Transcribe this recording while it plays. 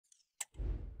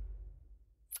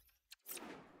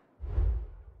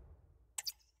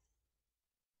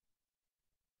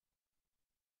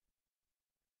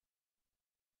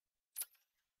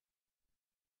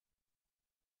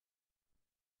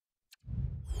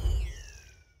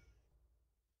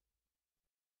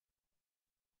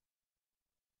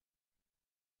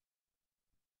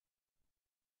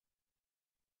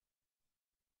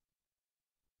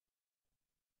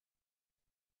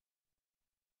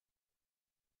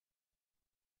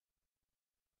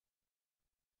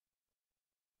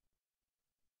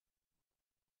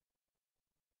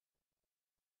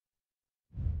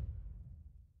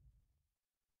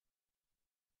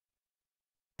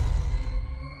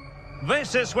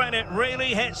This is when it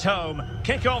really hits home.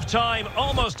 Kick-off time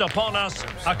almost upon us.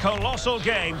 A colossal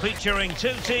game featuring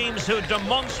two teams who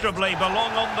demonstrably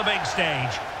belong on the big stage.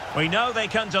 We know they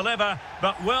can deliver,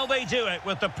 but will they do it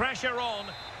with the pressure on?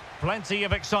 Plenty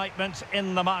of excitement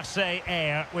in the Marseille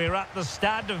air. We're at the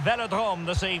Stade Velodrome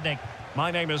this evening. My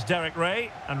name is Derek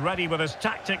Ray, and ready with his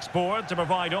tactics board to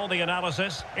provide all the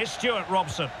analysis is Stuart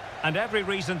Robson. And every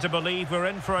reason to believe we're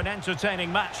in for an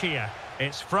entertaining match here.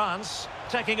 It's France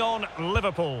taking on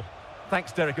Liverpool.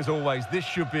 Thanks, Derek, as always. This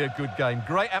should be a good game.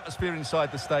 Great atmosphere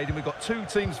inside the stadium. We've got two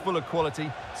teams full of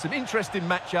quality, some interesting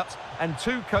matchups, and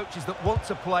two coaches that want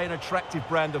to play an attractive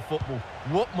brand of football.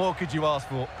 What more could you ask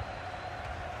for?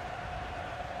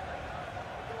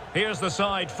 Here's the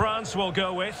side France will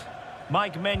go with.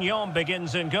 Mike Maignan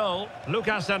begins in goal.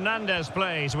 Lucas Hernandez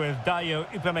plays with Dayo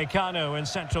Upamecano in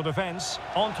central defence.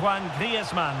 Antoine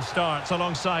Griezmann starts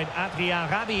alongside Adrien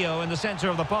Rabiot in the centre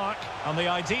of the park. And the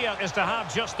idea is to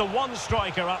have just the one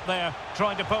striker up there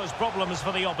trying to pose problems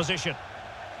for the opposition.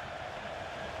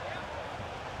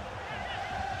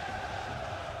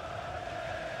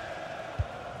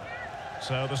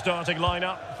 So the starting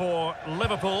lineup for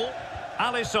Liverpool.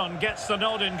 Alisson gets the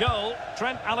nod in goal.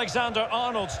 Trent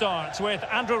Alexander-Arnold starts with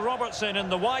Andrew Robertson in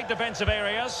the wide defensive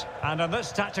areas. And in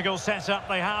this tactical setup,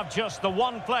 they have just the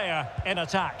one player in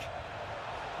attack.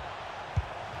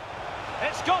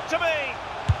 It's got to be!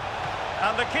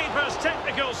 And the keeper's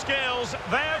technical skills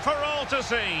there for all to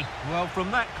see. Well,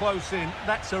 from that close in,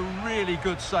 that's a really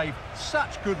good save.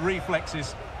 Such good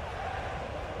reflexes.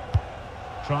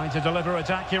 Trying to deliver it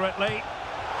accurately.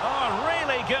 Oh,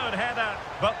 really good header,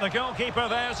 but the goalkeeper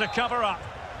there to cover up.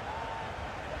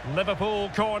 Liverpool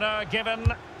corner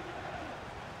given.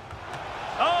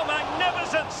 Oh,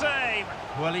 magnificent save!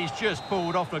 Well, he's just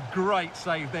pulled off a great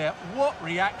save there. What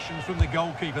reactions from the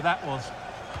goalkeeper that was.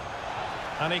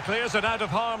 And he clears it out of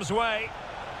harm's way.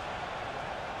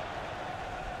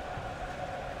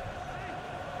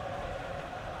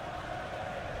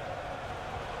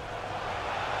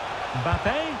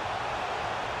 Mbappe.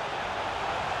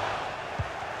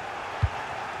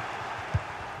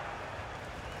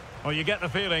 Well, you get the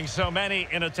feeling so many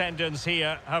in attendance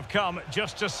here have come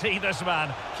just to see this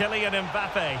man, Kylian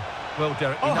Mbappe. Well,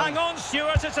 Derek... Oh, hang on,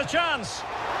 Stuart, it's a chance.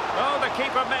 Oh, the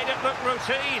keeper made it look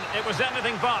routine. It was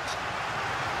anything but.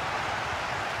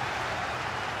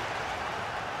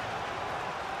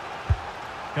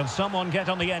 Can someone get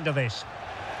on the end of this?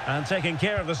 And taking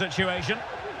care of the situation.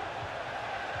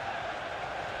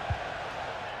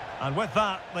 And with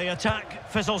that, the attack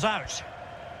fizzles out.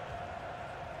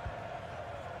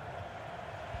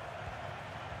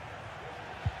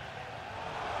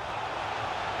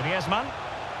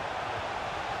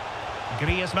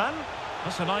 Griezmann.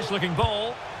 That's a nice looking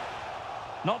ball.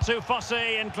 Not too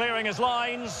fussy in clearing his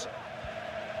lines.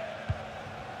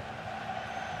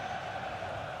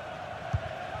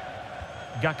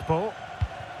 Gakpo.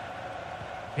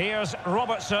 Here's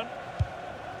Robertson.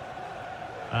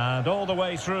 And all the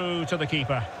way through to the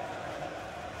keeper.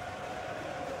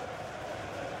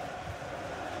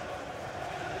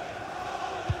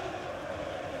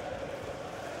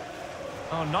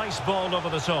 Oh, nice ball over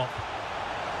the top.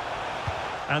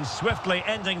 And swiftly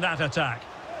ending that attack.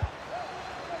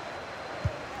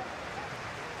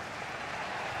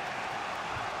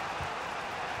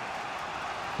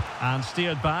 And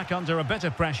steered back under a bit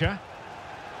of pressure.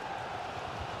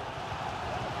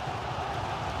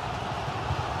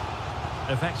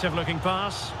 Effective looking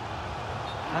pass.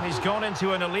 And he's gone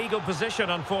into an illegal position,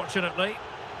 unfortunately.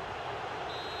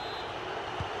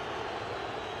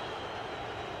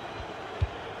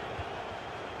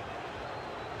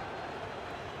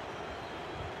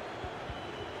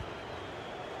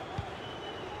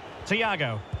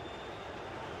 Thiago.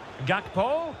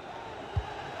 Gakpo.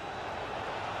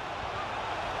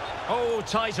 Oh,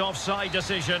 tight offside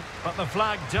decision, but the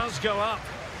flag does go up.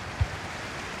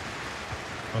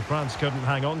 Well, France couldn't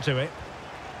hang on to it.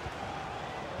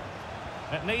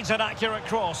 It needs an accurate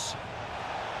cross.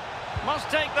 Must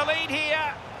take the lead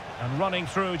here. And running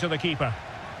through to the keeper.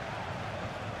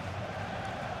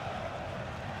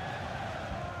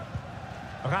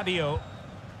 Rabiot.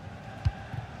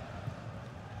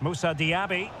 Moussa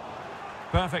Diaby.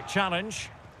 Perfect challenge.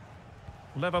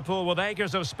 Liverpool with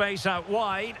acres of space out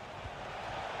wide.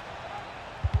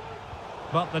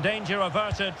 But the danger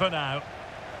averted for now.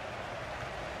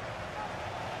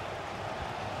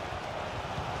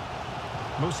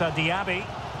 Moussa Diaby.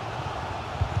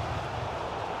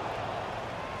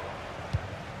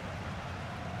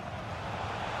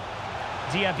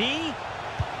 Diaby.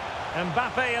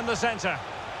 Mbappe in the centre.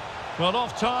 Well,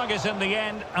 off target in the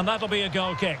end, and that'll be a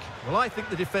goal kick. Well, I think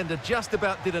the defender just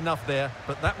about did enough there,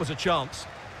 but that was a chance.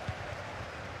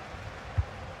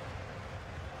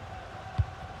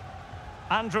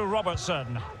 Andrew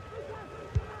Robertson.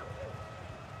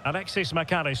 Alexis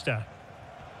McAllister.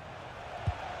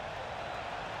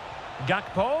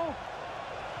 Gakpo.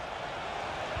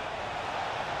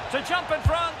 To jump in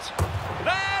front.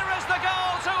 There is the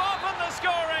goal to open the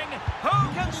scoring.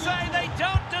 Who can say they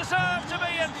don't deserve to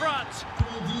be in front?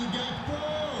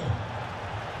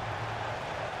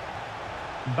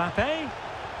 Mbappe.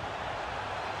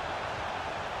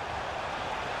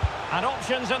 And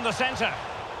options in the centre.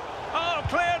 Oh,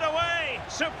 cleared away.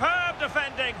 Superb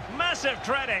defending. Massive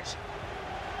credit.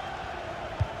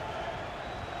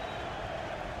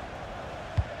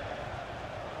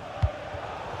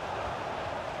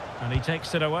 And he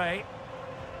takes it away.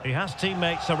 He has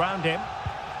teammates around him.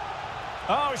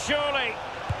 Oh, surely.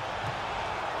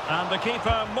 And the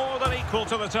keeper more than equal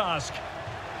to the task.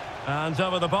 And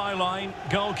over the byline,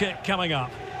 goal kick coming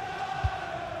up.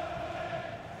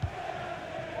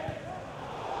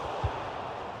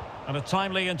 And a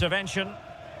timely intervention.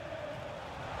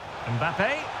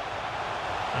 Mbappe.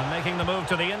 And making the move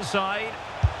to the inside.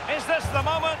 Is this the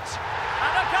moment?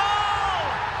 And a goal!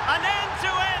 An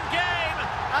end-to-end game.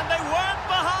 And they weren't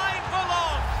behind for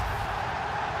long.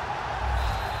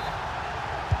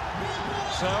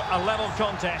 So, a level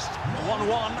contest.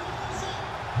 1-1.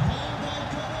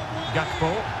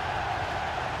 Gakpo.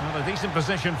 Well, a decent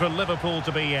position for Liverpool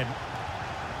to be in.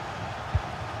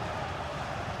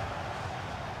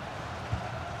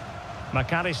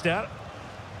 McAllister.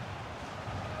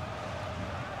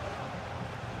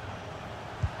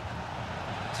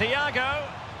 Thiago.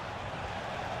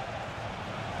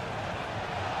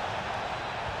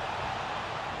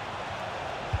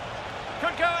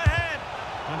 Could go ahead.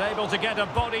 And able to get a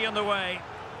body in the way.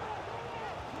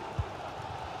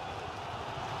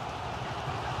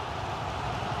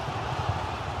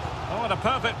 Oh, and a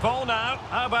perfect ball now.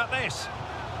 How about this?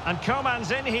 And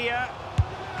Coman's in here.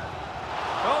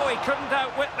 Oh, he couldn't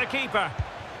outwit the keeper.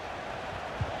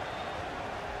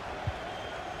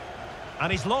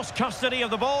 And he's lost custody of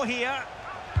the ball here.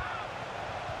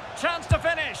 Chance to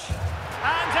finish.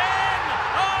 And in!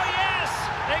 Oh, yes!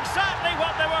 Exactly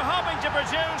what they were hoping to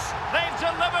produce. They've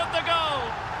delivered the goal.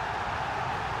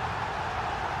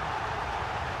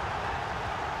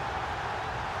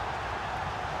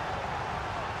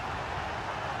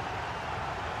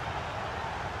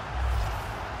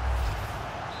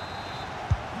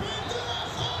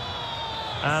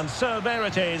 And so there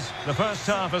it is. The first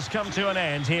half has come to an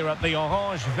end here at the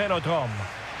Orange Velodrome.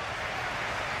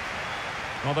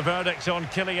 Well, the verdict on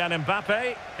Kylian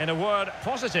Mbappe, in a word,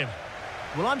 positive.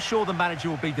 Well, I'm sure the manager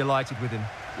will be delighted with him.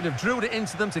 He'll have drilled it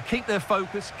into them to keep their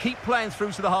focus, keep playing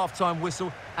through to the half-time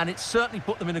whistle, and it's certainly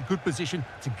put them in a good position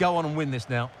to go on and win this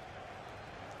now.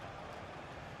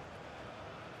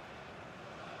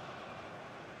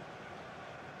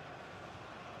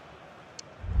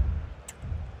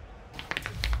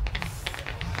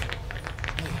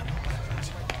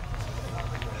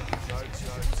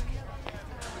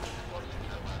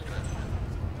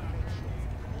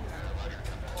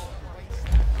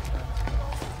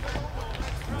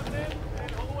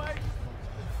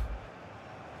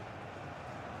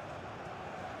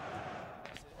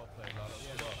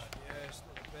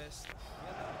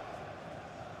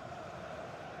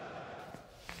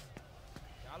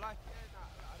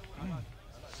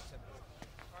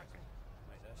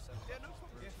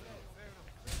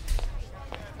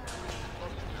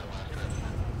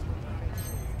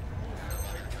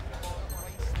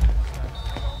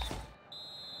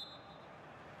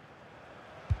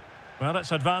 Well,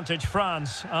 it's advantage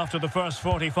France after the first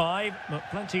 45, but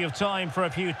plenty of time for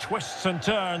a few twists and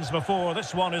turns before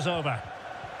this one is over.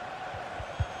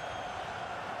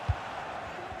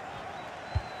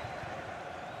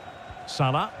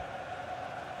 Salah.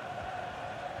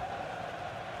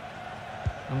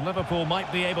 And Liverpool might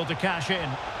be able to cash in.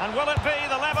 And will it be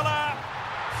the leveller?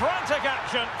 Frantic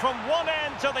action from one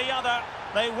end to the other.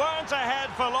 They weren't ahead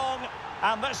for long,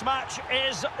 and this match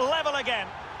is level again.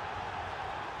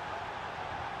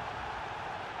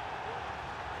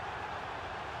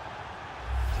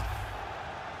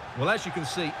 Well, as you can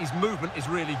see, his movement is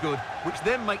really good, which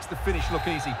then makes the finish look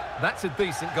easy. That's a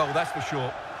decent goal, that's for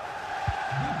sure.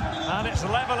 And it's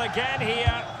level again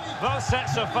here. Both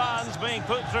sets of fans being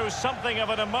put through something of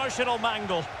an emotional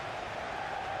mangle.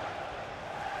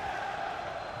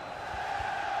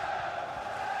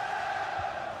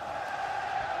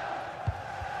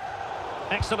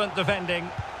 Excellent defending.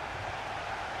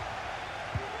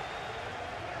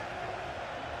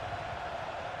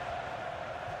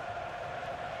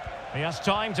 He has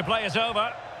time to play it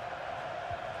over.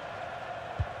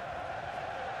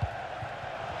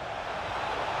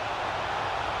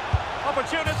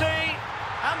 Opportunity,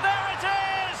 and there it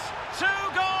is! 2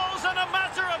 goals in a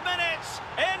matter of minutes.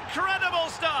 Incredible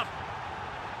stuff.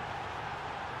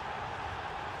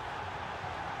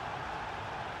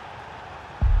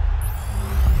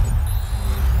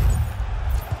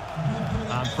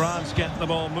 And France get the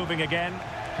ball moving again.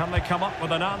 Can they come up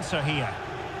with an answer here?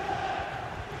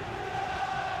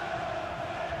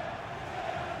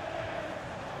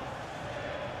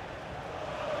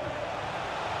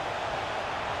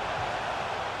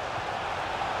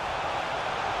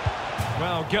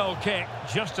 Well, goal kick,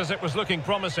 just as it was looking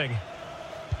promising.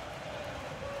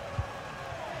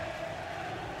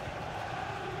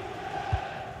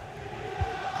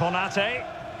 Konate.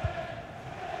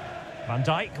 Van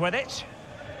Dijk with it.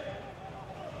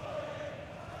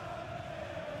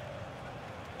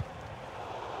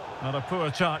 Not a poor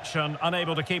touch and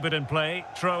unable to keep it in play.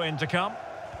 Throw in to come.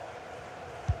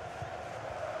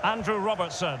 Andrew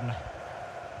Robertson.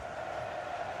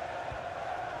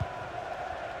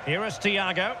 Here is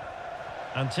Thiago.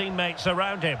 And teammates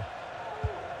around him.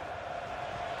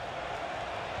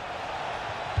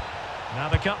 Now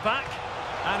the cut back.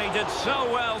 And he did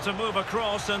so well to move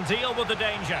across and deal with the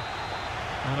danger.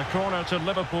 And a corner to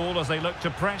Liverpool as they look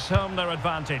to press home their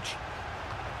advantage.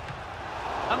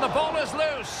 And the ball is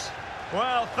loose.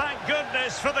 Well, thank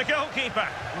goodness for the goalkeeper.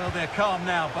 Well, they're calm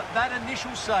now, but that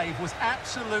initial save was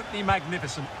absolutely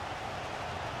magnificent.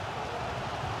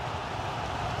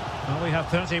 Well, we have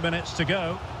 30 minutes to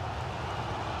go.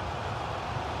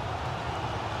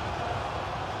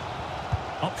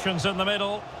 Options in the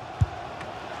middle.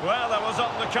 Well, that was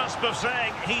on the cusp of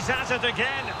saying he's at it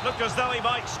again. Looked as though he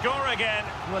might score again.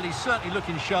 Well, he's certainly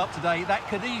looking sharp today. That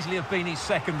could easily have been his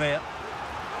second there.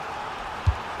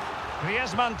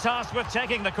 Griezmann tasked with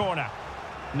taking the corner.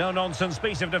 No-nonsense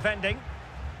piece of defending.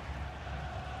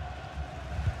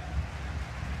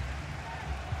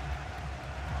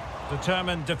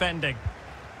 Determined defending.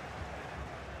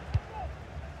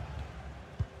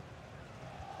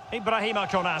 Ibrahima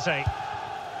Konate.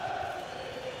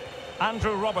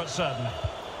 Andrew Robertson.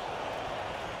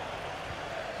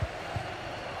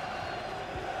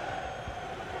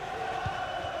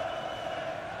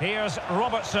 Here's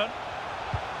Robertson.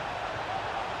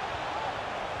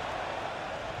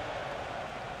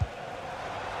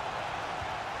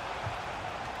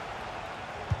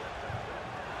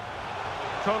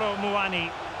 Kolo Muani.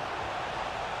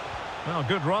 Oh,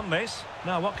 good run this.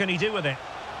 Now what can he do with it?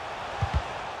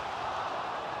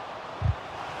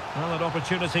 Well, an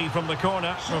opportunity from the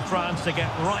corner for France to get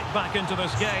right back into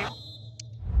this game.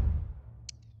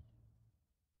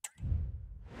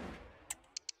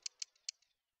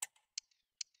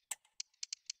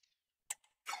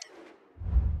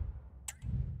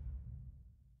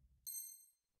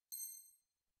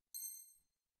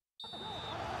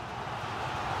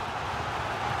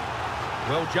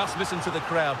 Well, just listen to the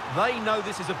crowd. They know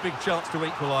this is a big chance to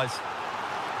equalise.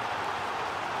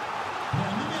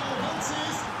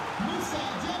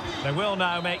 They will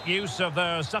now make use of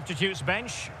their substitutes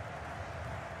bench.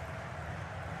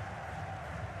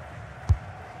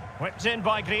 Whipped in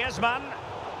by Griezmann.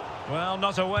 Well,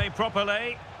 not away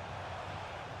properly.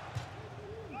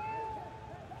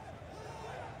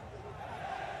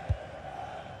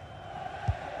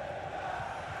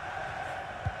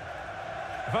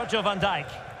 Virgil van Dijk.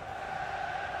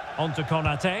 On to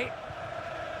Konate.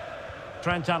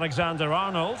 Trent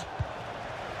Alexander-Arnold.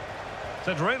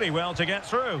 Did really well to get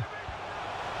through.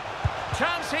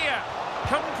 Chance here.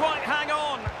 Couldn't quite hang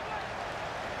on.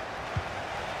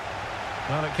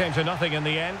 Well, it came to nothing in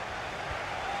the end.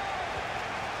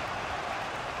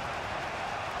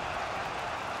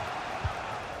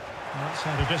 That's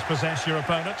how to dispossess your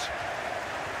opponent.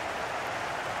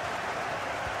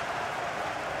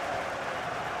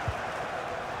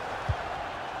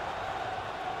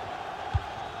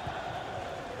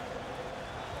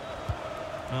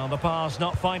 Well, the pass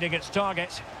not finding its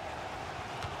target.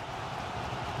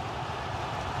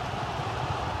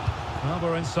 Well,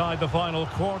 we're inside the final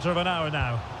quarter of an hour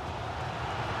now.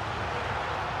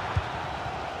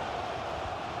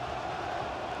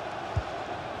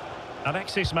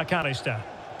 Alexis McAllister.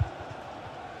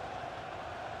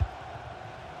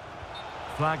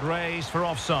 Flag raised for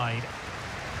offside.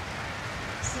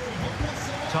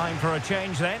 Time for a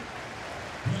change then.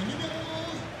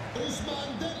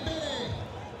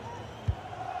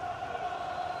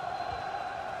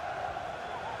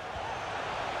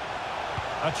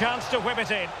 A chance to whip it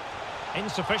in.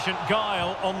 Insufficient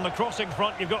guile on the crossing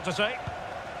front, you've got to say.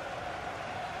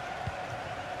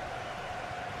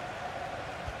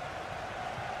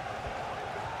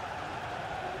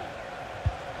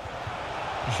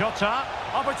 Jota,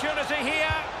 opportunity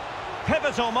here.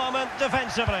 Pivotal moment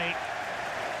defensively.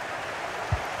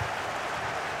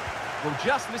 Well,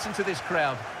 just listen to this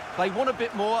crowd. They want a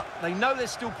bit more. They know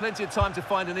there's still plenty of time to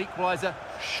find an equaliser.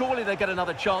 Surely they get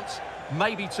another chance,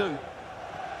 maybe two.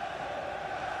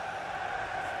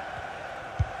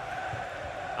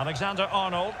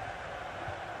 Alexander-Arnold.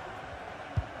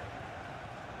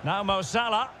 Now Mo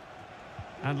Salah.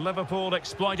 And Liverpool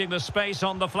exploiting the space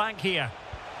on the flank here.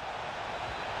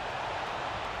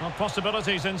 Well,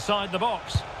 possibilities inside the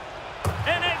box.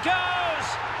 In it goes!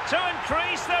 To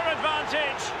increase their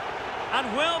advantage. And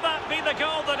will that be the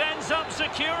goal that ends up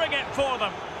securing it for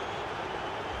them?